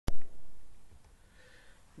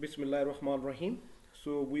Bismillahirrahmanirrahim.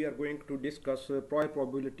 So we are going to discuss prior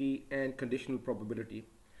probability and conditional probability.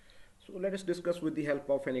 So let us discuss with the help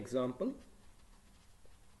of an example.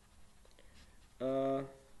 For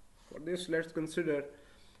this, let's consider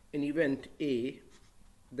an event A,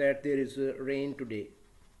 that there is rain today.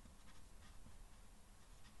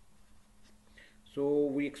 So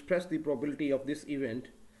we express the probability of this event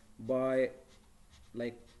by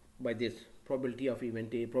this probability of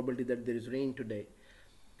event A, probability that there is rain today.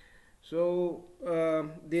 So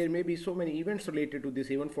there may be so many events related to this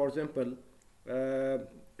event. For example, a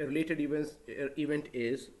related event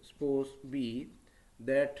is, suppose B,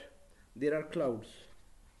 that there are clouds.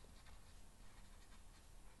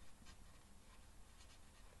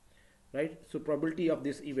 Right? So probability of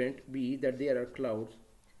this event B, that there are clouds,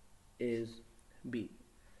 is B.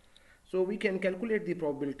 So we can calculate the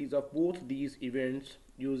probabilities of both these events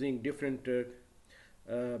using different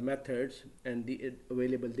methods and the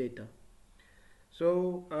available data.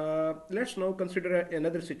 So let's now consider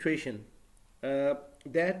another situation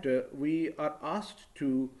that we are asked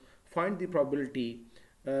to find the probability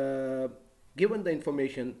given the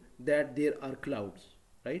information that there are clouds,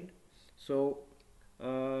 right? So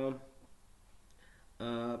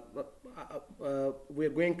we're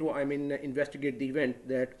going to investigate the event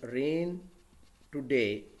that rain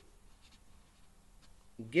today,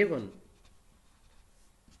 given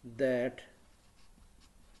that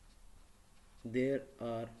there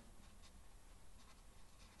are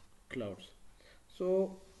clouds.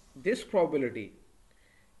 So this probability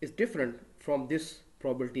is different from this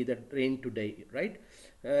probability that rain today, right?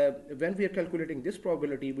 When we are calculating this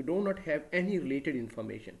probability, we do not have any related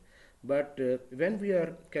information. But when we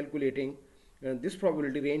are calculating this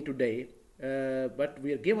probability rain today, but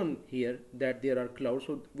we are given here that there are clouds,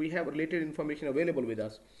 so we have related information available with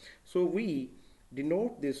us. So we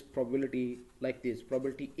denote this probability like this: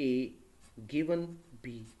 probability A given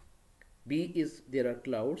B. B is there are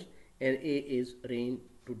clouds and A is rain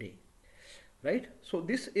today, right? So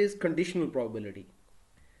this is conditional probability.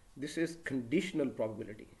 This is conditional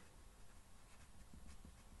probability.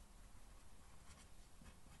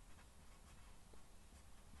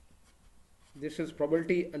 This is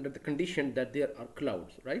probability under the condition that there are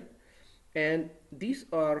clouds, right? And these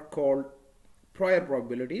are called prior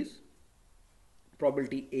probabilities.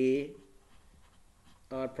 Probability A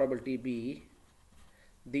or probability B,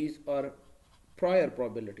 these are prior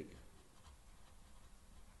probability.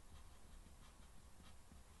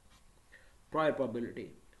 Prior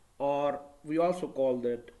probability, or we also call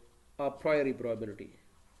that a priori probability.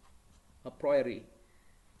 A priori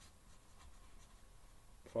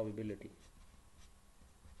probability,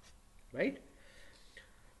 right?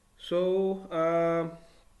 So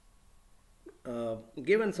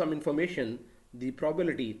given some information, the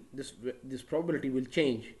probability, this probability will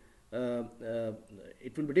change.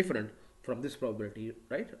 It will be different from this probability,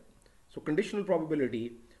 right? So conditional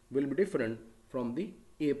probability will be different from the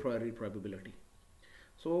a priori probability.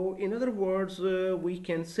 So in other words, we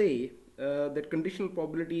can say that conditional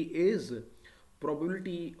probability is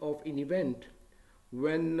probability of an event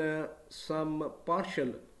when some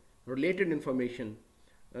partial related information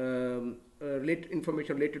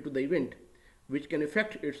related to the event which can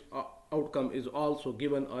affect its outcome is also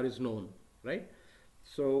given or is known, right?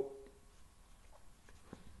 So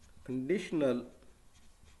conditional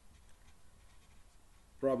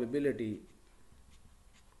probability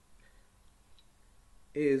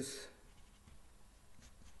is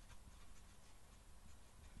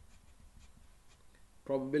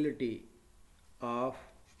probability of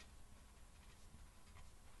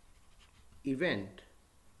event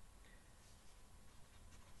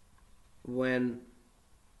when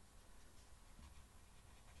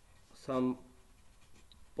some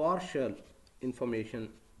partial information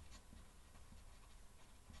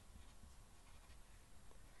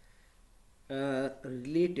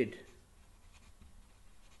related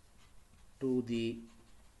to the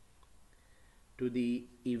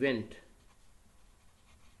event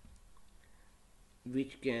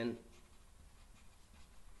which can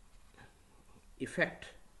affect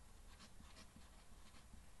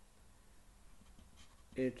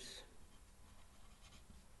its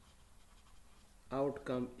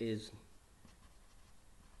outcome is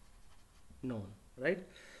known, right?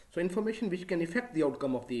 So information which can affect the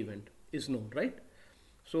outcome of the event is known, right?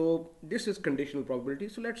 So this is conditional probability.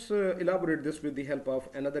 So let's elaborate this with the help of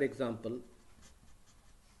another example.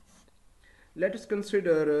 Let us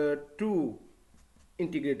consider two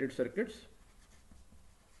integrated circuits.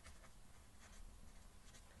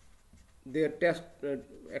 Their test,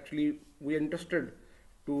 actually we are interested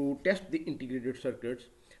to test the integrated circuits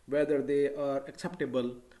whether they are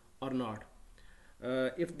acceptable or not.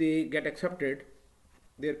 If they get accepted,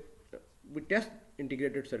 they we test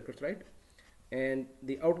integrated circuits, right? And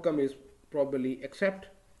the outcome is probably accept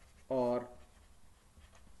or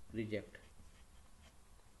reject.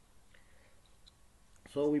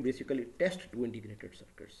 So we basically test two integrated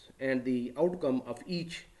circuits, and the outcome of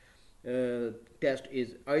each test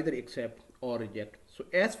is either accept or reject. So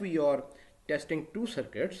as we are testing two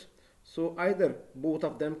circuits, so either both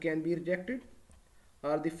of them can be rejected,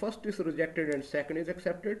 or the first is rejected and second is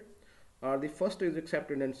accepted, or the first is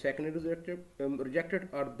accepted and second is rejected,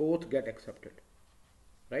 or both get accepted,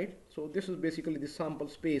 right? So this is basically the sample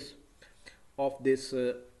space of this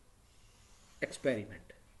experiment.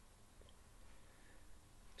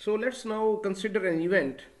 So let's now consider an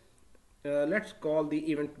event. Let's call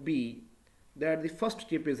the event B, that the first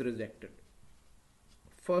chip is rejected.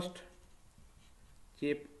 First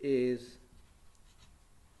chip is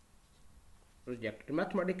rejected.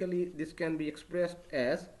 Mathematically, this can be expressed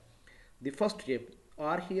as the first chip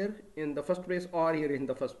R here in the first place, R here in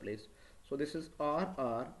the first place. So this is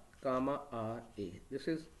R comma R A. This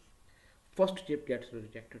is first chip gets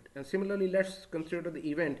rejected. And similarly, let's consider the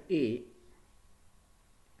event A.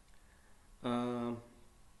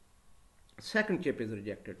 Second chip is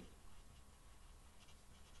rejected.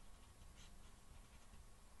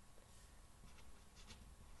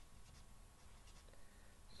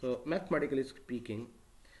 So mathematically speaking,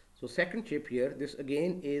 so second chip here, this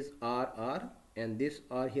again is RR, and this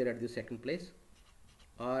R here at the second place,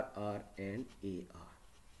 RR and AR,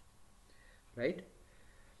 right?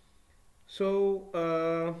 So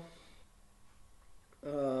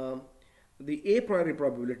the a priori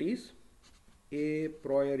probabilities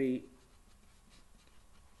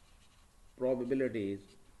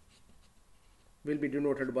will be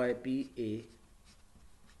denoted by PA,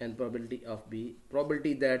 and probability of B,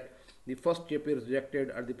 probability that the first chip is rejected,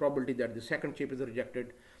 or the probability that the second chip is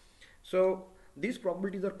rejected. So these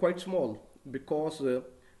probabilities are quite small, because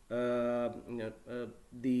the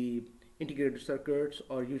integrated circuits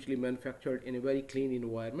are usually manufactured in a very clean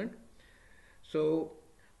environment. So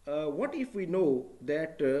what if we know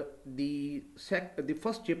that the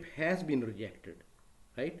first chip has been rejected,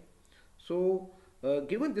 right? So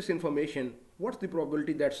given this information, what's the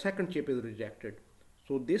probability that second chip is rejected?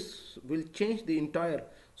 So this will change the entire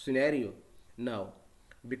scenario now,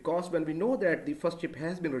 because when we know that the first chip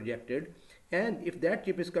has been rejected, and if that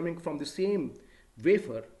chip is coming from the same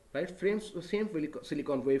wafer, right, same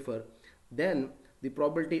silicon wafer, then the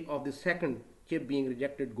probability of the second chip being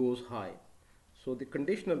rejected goes high. So the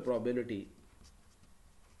conditional probability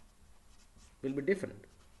will be different.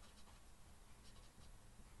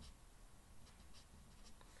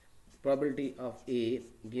 Probability of A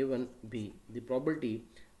given B, the probability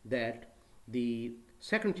that the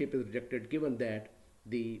second chip is rejected given that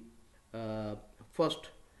the first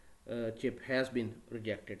chip has been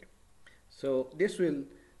rejected. So this will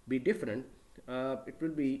be different. It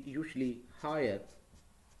will be usually higher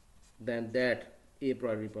than that a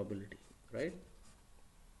priori probability, right?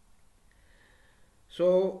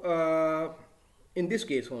 So in this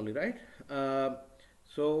case only, right?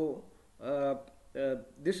 So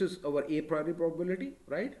this is our a priori probability,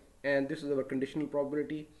 right? And this is our conditional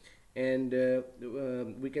probability. And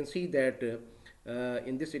we can see that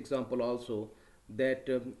in this example also, that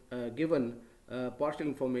given partial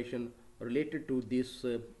information related to this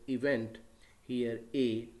event here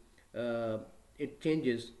A, it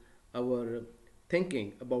changes our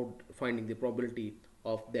thinking about finding the probability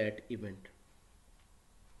of that event.